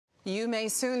You may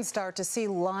soon start to see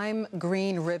lime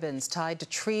green ribbons tied to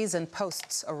trees and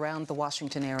posts around the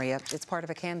Washington area. It's part of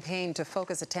a campaign to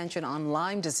focus attention on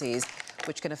Lyme disease,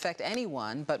 which can affect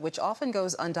anyone, but which often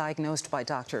goes undiagnosed by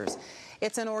doctors.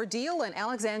 It's an ordeal an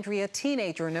Alexandria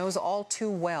teenager knows all too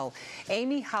well.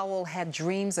 Amy Howell had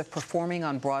dreams of performing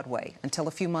on Broadway until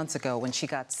a few months ago when she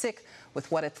got sick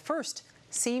with what at first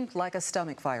seemed like a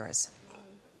stomach virus.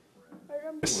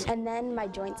 And then my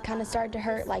joints kind of started to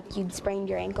hurt, like you'd sprained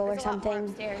your ankle or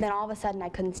something. Then all of a sudden I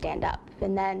couldn't stand up,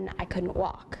 and then I couldn't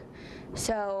walk.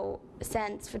 So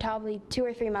since for probably 2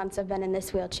 or 3 months I've been in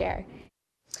this wheelchair.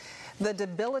 The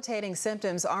debilitating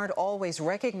symptoms aren't always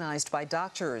recognized by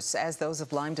doctors as those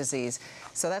of Lyme disease.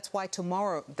 So that's why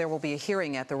tomorrow there will be a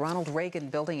hearing at the Ronald Reagan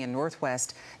building in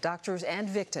Northwest. Doctors and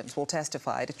victims will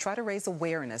testify to try to raise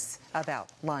awareness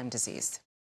about Lyme disease.